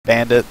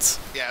bandits.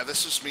 Yeah,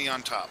 this is me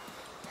on top.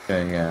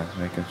 Okay, yeah,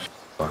 making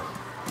sure.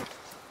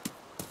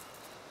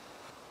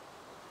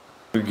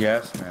 Good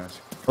gas mask.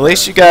 At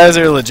least you guys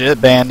are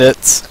legit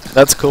bandits.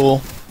 That's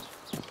cool.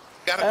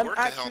 Gotta work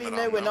the Actually, helmet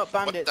no, on, we're though. not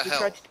bandits. What the We hell?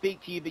 tried to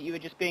speak to you, but you were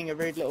just being a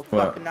rude little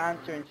What? fucking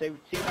answering, so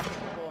see you back at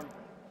spawn.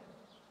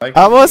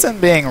 I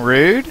wasn't being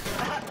rude.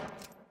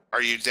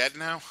 Are you dead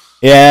now?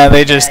 Yeah,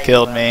 they just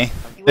killed me.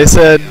 They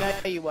said,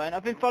 No, you weren't.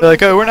 I've been they're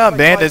like, oh, we're not for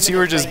bandits, 5 you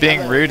were minutes just saying being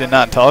hello. rude and Why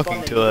not didn't you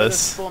talking respond to then? You us.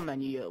 spawn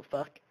then, you little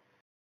fuck.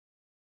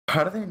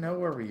 How do they know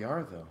where we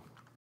are, though?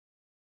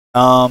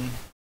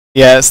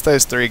 Yeah, it's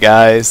those 3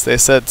 guys. They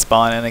said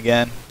spawn in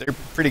again. They're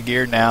pretty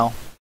geared now.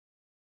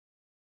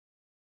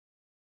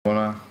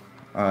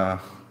 I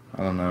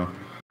don't know.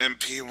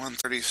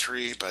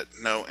 MP-133, but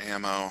no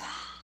ammo.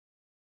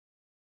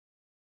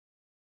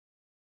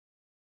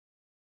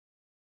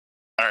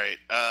 Alright,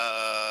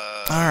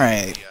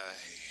 Alright. yeah.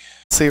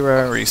 Let's see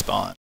where I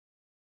respawn.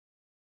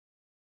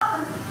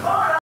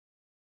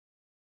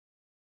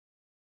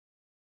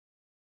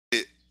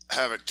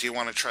 Do you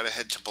want to try to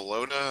head to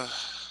Belota?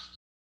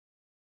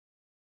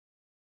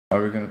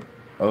 Are we gonna...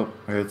 Oh,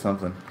 I heard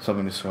something.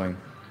 Something to swing.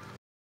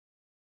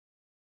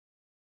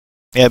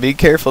 Yeah, be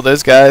careful.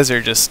 Those guys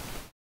are just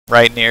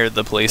right near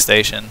the police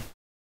station.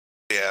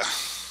 Yeah.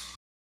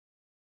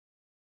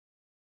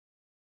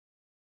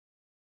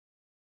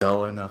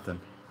 Dull or nothing.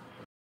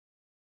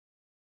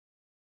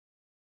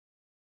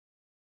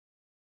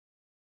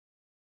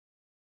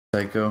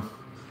 Psycho.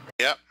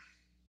 Yep.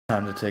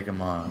 Time to take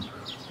them on.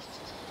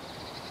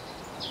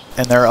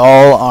 And they're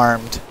all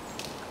armed.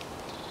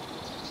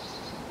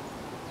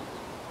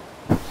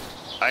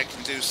 I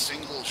can do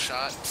single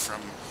shot from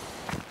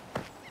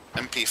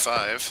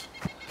MP5.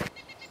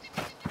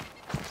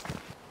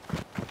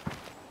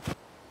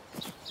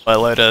 I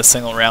load a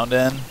single round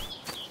in.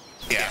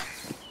 Yeah.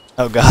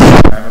 Oh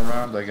god. Time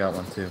around, I got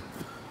one too.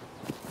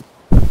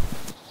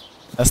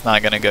 That's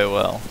not gonna go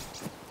well.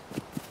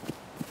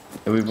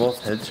 Yeah, we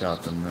both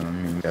headshot them, then I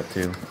mean, we got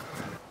 2.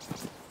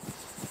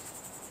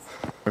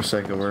 Or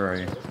Psycho, where are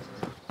you?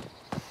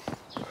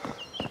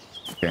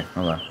 Okay,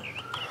 hold on.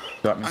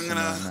 Got me I'm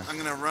some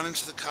gonna run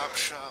into the cop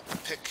shop,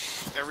 pick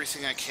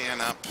everything I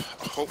can up.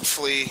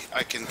 Hopefully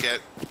I can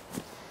get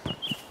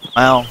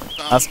Well,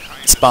 I some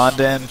kind of spawned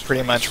in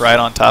pretty much right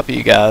on top of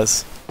you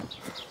guys.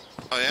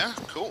 Oh yeah?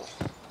 Cool.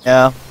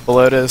 Yeah,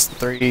 Belota's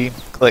 3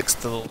 clicks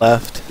to the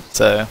left,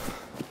 so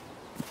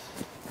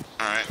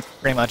Alright.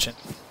 pretty much in.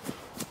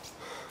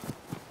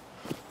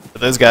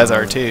 But those guys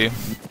are too.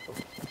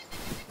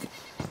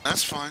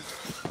 That's fine.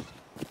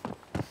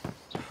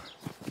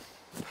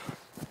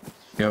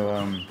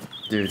 Yo,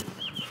 dude.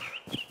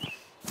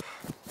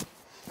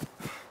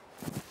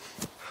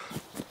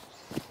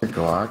 The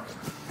Glock?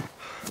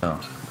 Oh.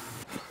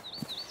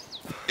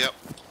 Yep.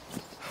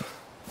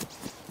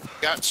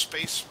 Got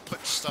space,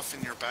 put stuff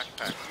in your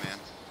backpack, man.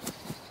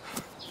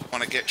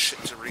 Want to get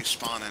shit to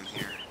respawn in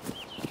here.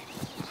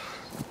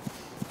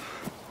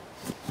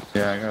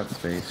 Yeah, I got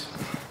space.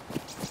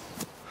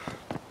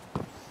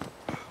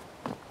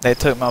 They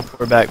took my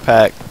poor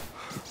backpack.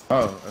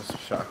 Oh, that's a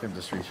shotgun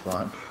just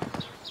respawned.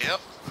 Yep.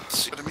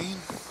 See what I mean?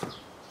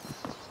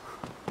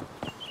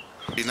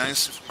 Be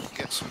nice if we could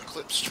get some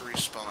clips to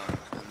respawn,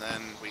 and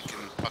then we can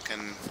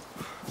fucking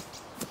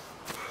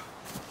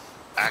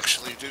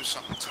actually do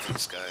something to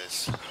these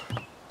guys.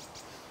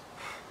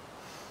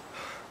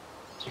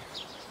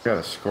 Got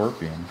a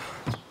scorpion.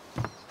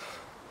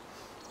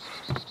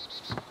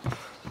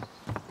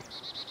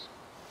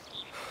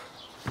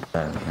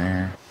 That in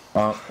there.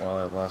 Oh, well,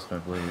 I lost my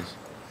blaze.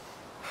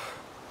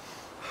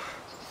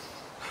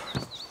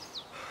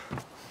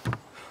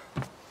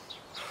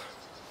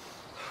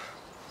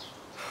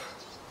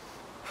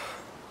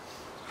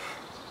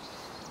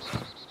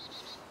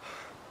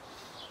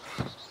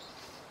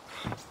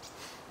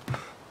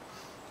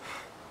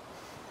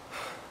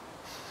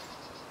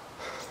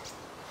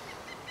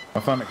 I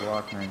found a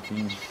Glock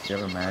 19. Do you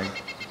have a mag?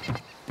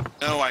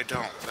 No, I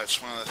don't.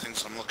 That's one of the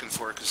things I'm looking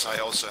for, because I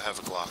also have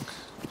a Glock.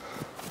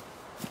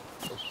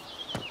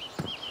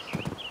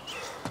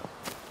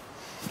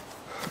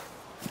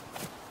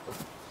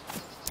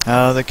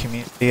 Oh, the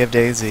community of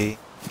Dayz.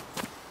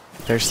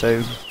 They're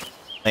so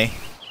funny.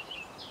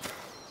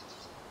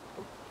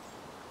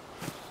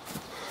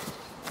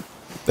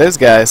 Those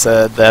guys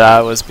said that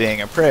I was being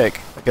a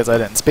prick because I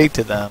didn't speak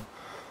to them.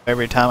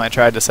 Every time I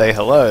tried to say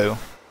hello,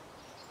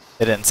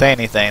 they didn't say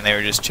anything. They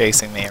were just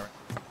chasing me around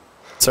in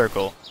a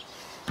circle.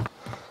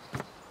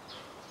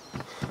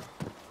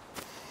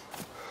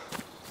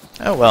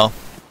 Oh well.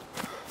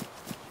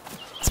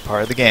 It's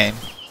part of the game.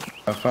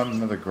 I found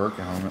another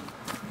Gorka helmet.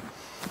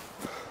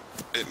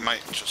 It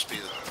might just be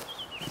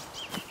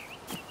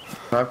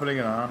Try putting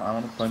it on. I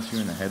want to punch you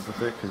in the head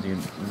with it, because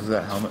does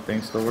that helmet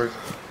thing still work?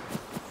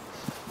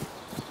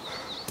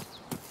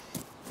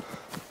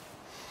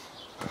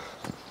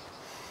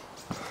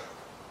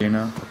 You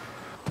know?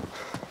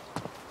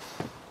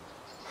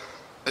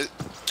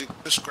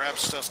 just grab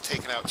stuff,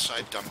 take it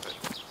outside, dump it.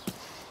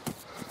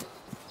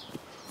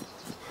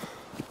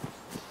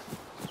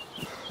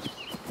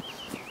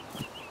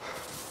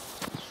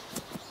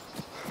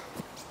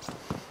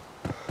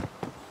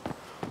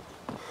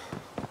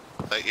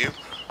 That you?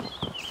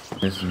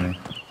 This is me.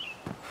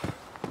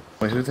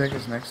 Wait, who the heck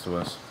is next to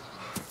us?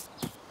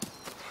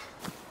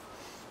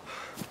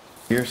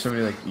 Here's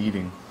somebody like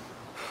eating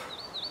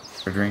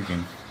or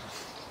drinking.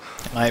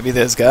 It might be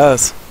those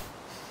guys.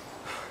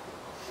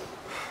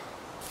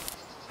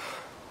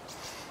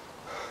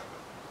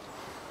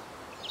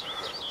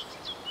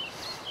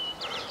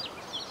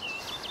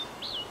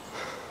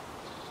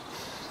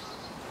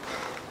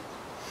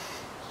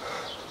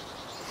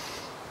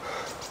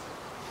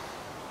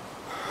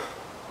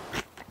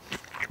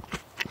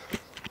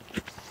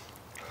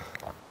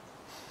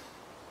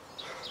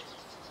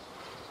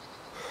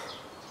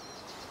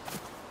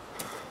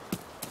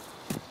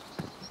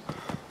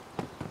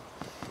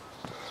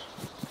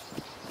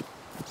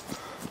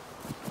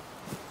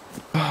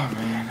 Oh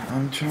man,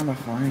 I'm trying to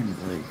find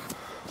like.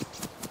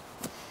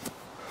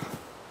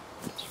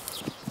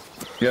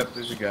 Yep,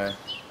 there's a guy.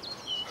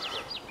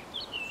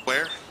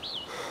 Where?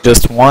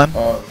 Just one?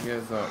 Oh, he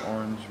has an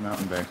orange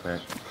mountain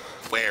backpack.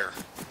 Where?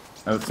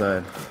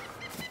 Outside.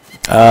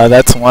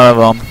 That's one of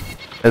them.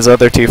 His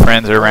other two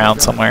friends are around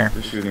somewhere.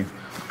 They're shooting.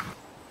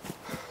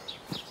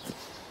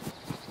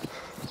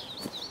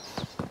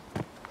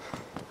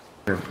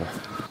 Careful.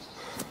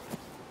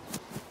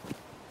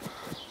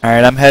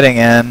 Alright, I'm heading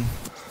in.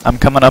 I'm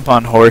coming up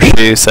on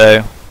Horseshoe,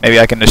 so maybe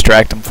I can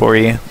distract him for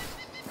you.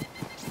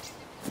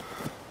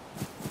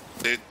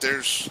 Dude,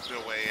 there's no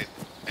way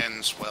it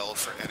ends well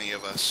for any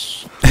of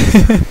us.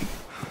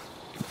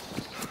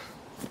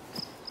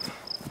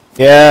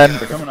 Yeah,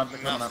 They're coming up, they're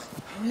coming up.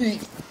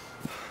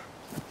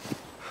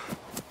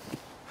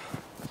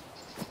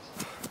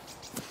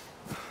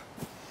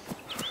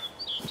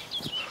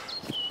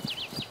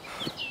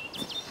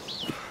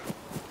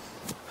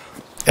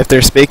 if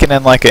they're speaking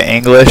in like an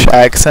English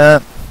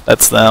accent,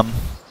 that's them.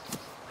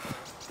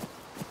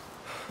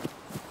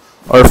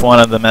 Or if one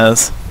of them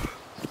is.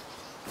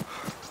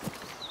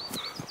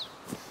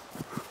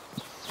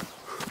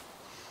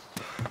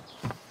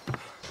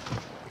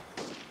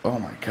 Oh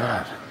my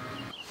god.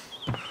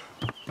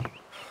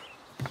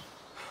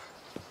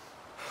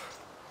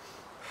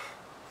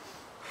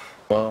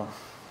 Well,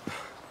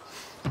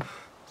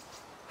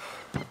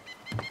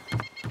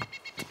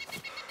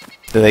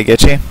 Do they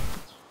get you?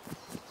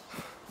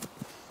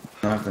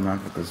 I have to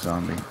knock with the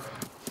zombie.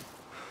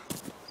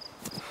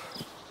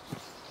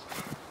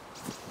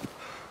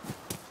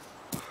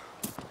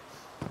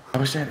 I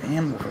wish I had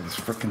ammo for this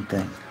frickin'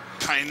 thing.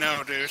 I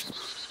know, dude.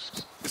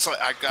 It's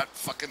like I got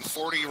fucking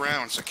 40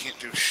 rounds. I can't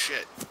do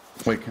shit.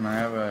 Wait, can I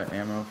have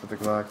ammo for the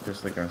Glock,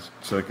 just like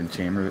so I can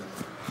chamber it?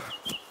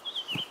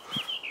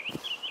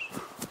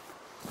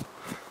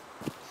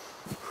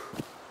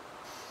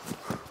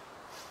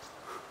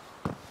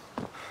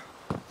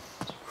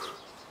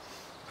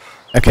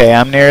 Okay,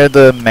 I'm near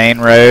the main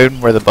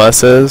road where the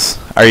bus is.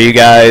 Are you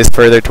guys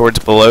further towards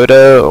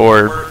Belota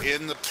or? We're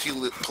in the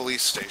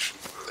police station.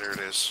 There it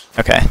is.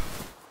 Okay.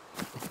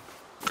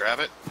 Grab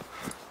it.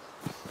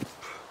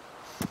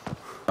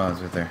 Oh,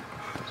 it's right there.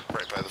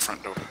 Right by the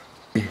front door.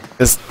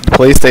 This the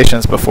police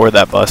station's before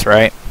that bus,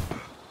 right?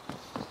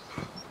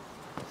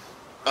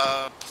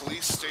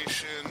 Police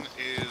station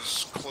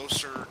is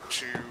closer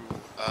to,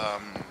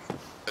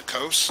 the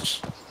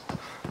coast.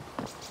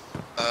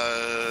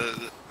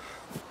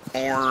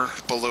 More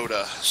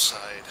Belota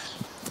side.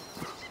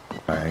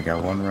 Alright, I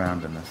got one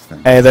round in this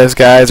thing. Hey, those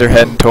guys are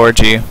heading towards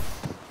you.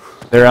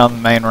 They're on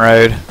the main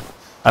road.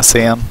 I see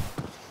them.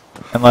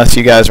 Unless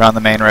you guys are on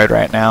the main road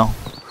right now.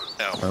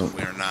 No, Oh.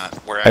 we're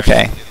not. We're actually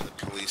Okay. in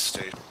the police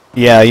station.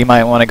 Yeah, you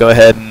might want to go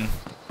ahead and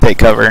take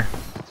cover.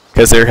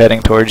 Because they're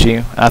heading towards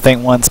you. I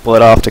think one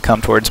split off to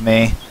come towards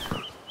me.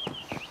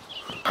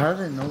 How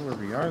do they know where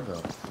we are,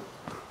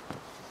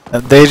 though?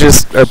 They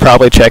just are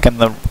probably checking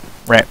the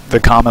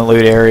common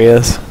loot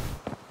areas.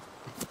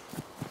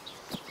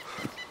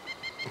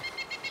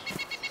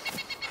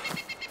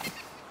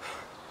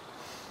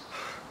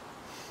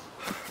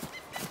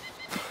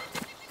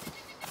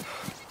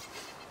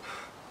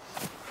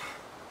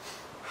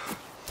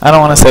 I don't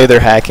want to say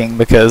they're hacking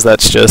because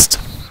that's just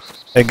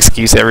an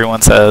excuse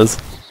everyone says.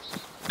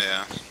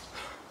 Yeah.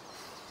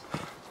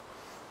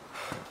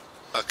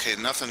 Okay,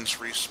 nothing's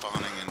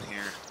respawning in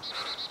here.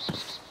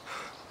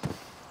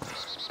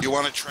 You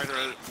want to try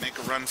to make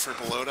a run for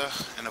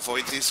Belota and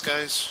avoid these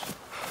guys?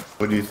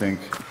 What do you think?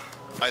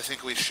 I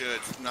think we should.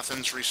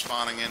 Nothing's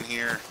respawning in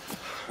here.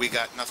 We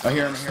got nothing I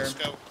hear him, else. I hear Let's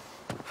him.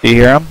 go. Do you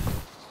hear them?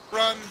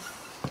 Run!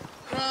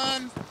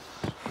 Run!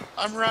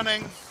 I'm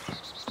running.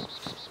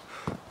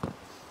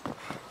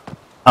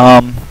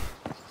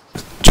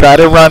 Try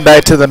to run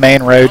back to the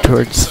main road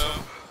towards... Should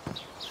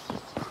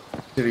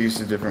have used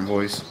a different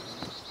voice.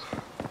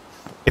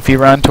 If you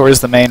run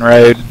towards the main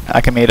road, I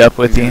can meet up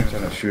with He's you. gonna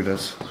try to shoot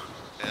us.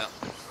 Yeah.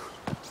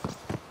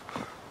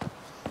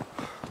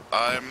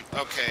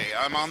 Okay,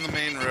 I'm on the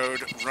main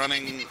road,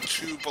 running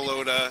to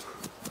Belota.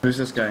 Who's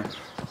this guy?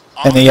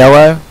 In the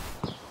yellow?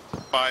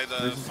 By the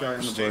There's this guy fire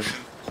in the bush. station.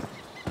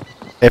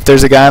 If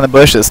there's a guy in the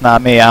bush, it's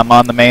not me. I'm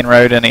on the main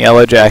road in a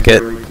yellow jacket.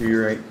 To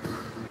your right.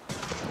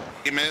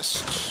 He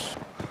missed.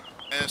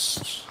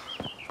 Missed.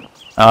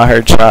 Oh, I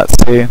heard shots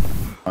too.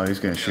 Oh, he's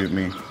gonna shoot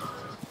me.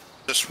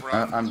 Just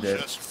run. I'm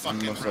dead. Just I'm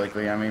fucking most run.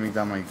 likely. I'm aiming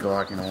down my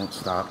Glock and it won't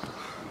stop.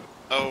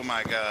 Oh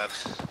my god.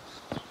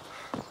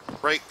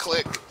 Right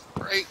click.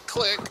 Right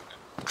click.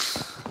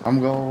 I'm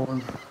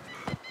going.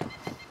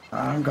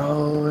 I'm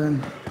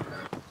going.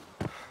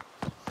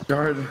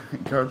 Guard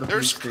the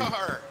There's police a station.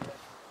 car.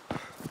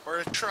 Or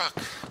a truck.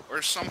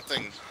 Or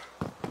something.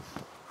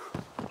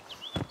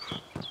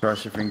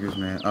 Cross your fingers,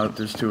 man. Oh,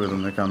 there's two of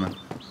them. They're coming.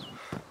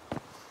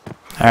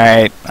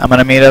 Alright, I'm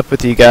gonna meet up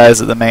with you guys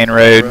at the main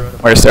road.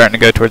 We're starting to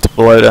go towards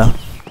Belota.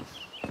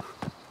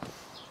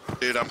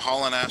 Dude, I'm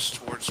hauling ass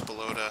towards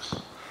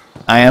Belota.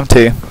 I am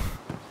too.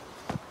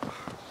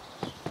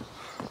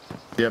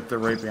 Yep, they're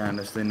right behind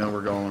us. They know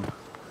we're going.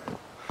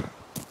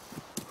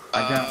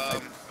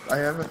 I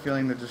have a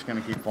feeling they're just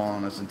gonna keep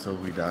following us until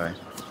we die.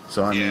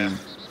 So I Yeah. mean,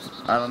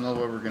 I don't know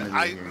what we're gonna do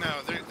I here. know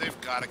they've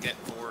got to get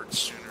bored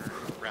sooner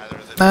rather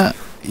than.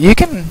 You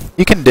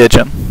can ditch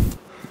them.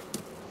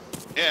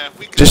 Yeah,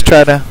 we could Just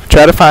try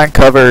to find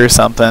cover or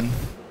something,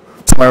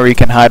 somewhere where you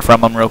can hide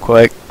from them real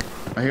quick.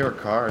 I hear a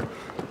car.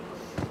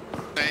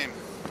 Same.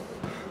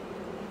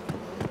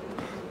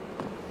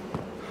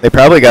 They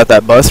probably got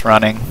that bus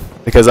running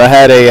because I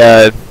had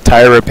a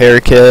tire repair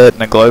kit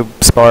and a glow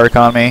spark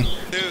on me.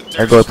 Dude,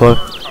 Or there's glow a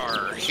plug.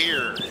 car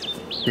here.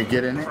 You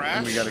get in it,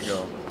 and we Crash? gotta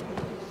go.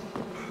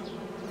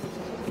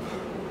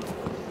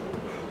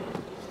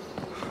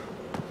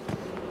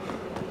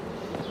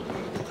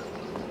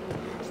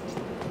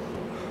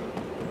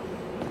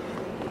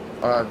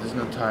 There's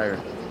no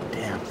tire.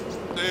 Damn.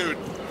 Dude,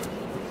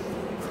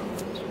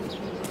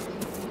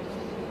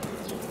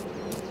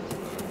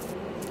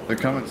 They're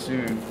coming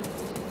soon.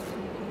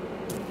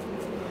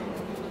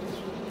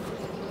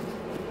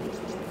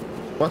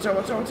 Watch out,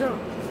 watch out, watch out!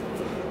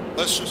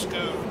 let's just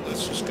go.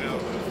 Let's just go.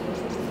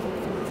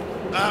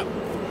 Ah,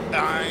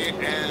 I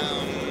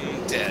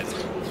am dead.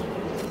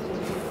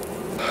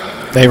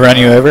 They run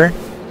you over?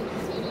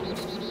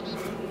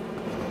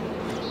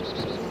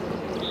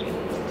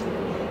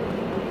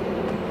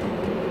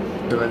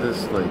 Did I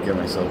just like get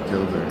myself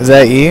killed or? Is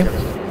that you?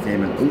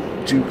 Came in.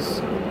 Ooh,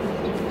 juice.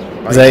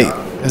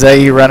 Is that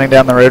you running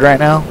down the road right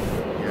now?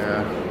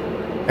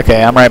 Yeah.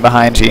 Okay, I'm right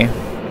behind you,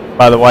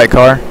 by the white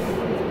car.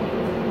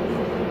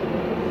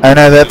 Oh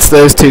no, that's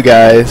those two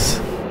guys,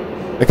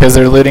 because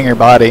they're looting your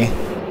body.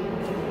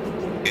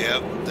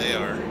 Yep, they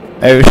are.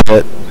 Oh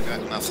shit. I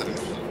got nothing.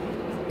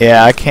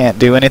 Yeah, I can't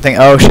do anything.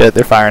 Oh shit,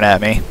 they're firing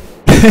at me.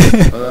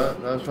 Well,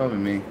 that was probably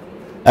me.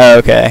 Oh,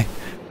 okay.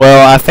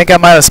 Well, I think I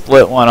might have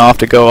split one off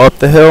to go up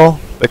the hill,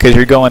 because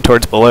you're going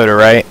towards Belota,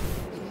 right?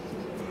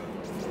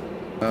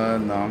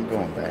 No, I'm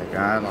going back.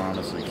 I don't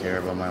honestly care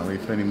about my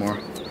life anymore.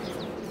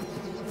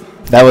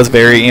 That was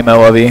very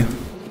emo of you.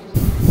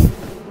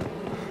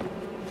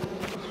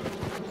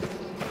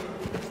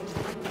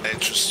 I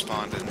just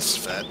spawned in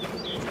Svet.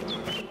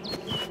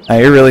 Oh,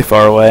 you're really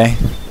far away.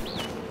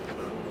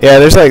 Yeah,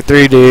 there's like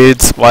 3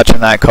 dudes watching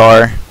that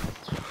car.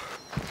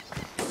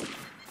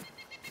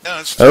 No,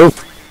 it's Oh.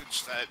 two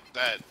dudes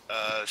that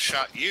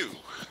shot you.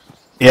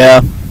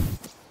 Yeah.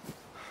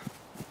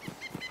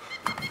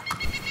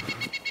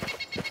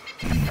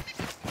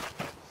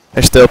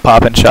 They're still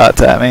popping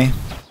shots at me.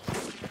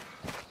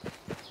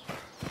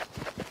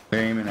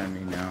 They're aiming at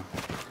me now.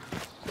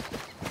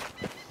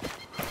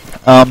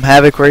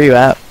 Havoc, where you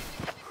at?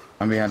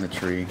 I'm behind the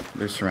tree.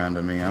 They're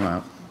surrounding me. I'm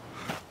out.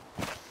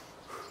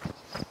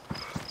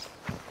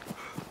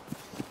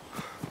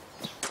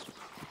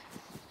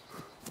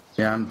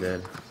 Yeah, I'm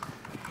dead.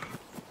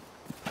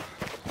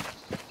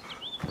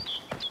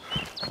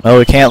 Well,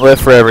 we can't live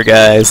forever,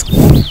 guys.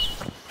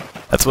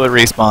 That's what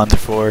respawns are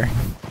for.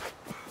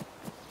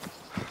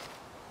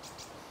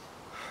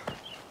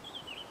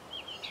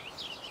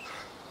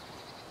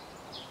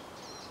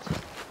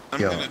 I'm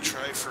Yo. gonna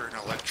try for an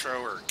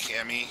electro or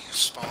cami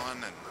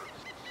spawn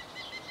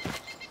and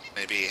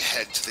maybe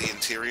head to the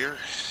interior.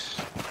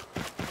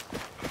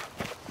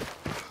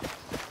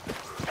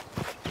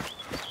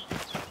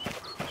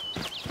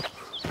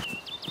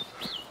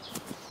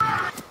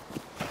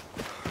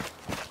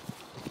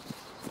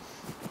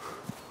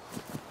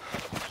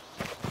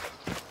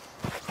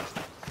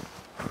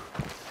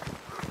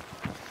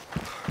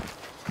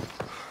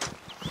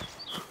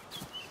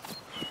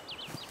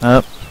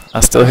 Oh,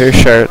 I still hear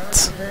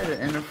shirts.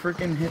 And I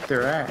freaking hit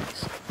their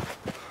axe.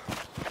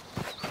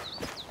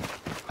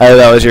 Oh,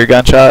 that was your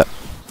gunshot?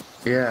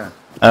 Yeah.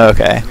 Oh,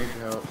 okay. I need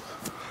help.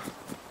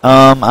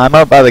 I'm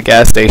up by the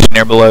gas station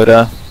near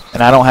Belota,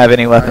 and I don't have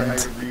any I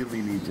weapons.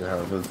 really need your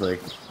help. It's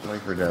like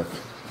life or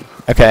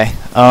death. Okay,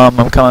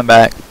 I'm coming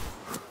back.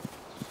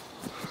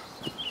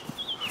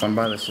 I'm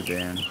by the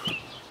sedan.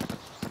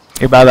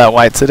 You're by that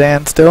white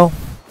sedan still?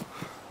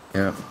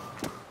 Yep.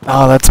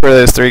 Oh, that's where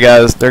those 3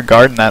 guys, they're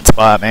guarding that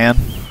spot, man.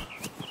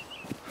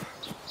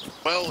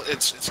 Well,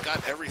 it's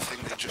got everything.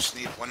 They just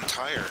need one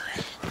tire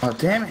Oh,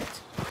 damn it.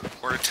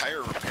 or a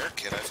tire repair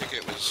kit. I think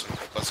it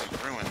wasn't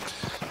ruined.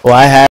 Well, I had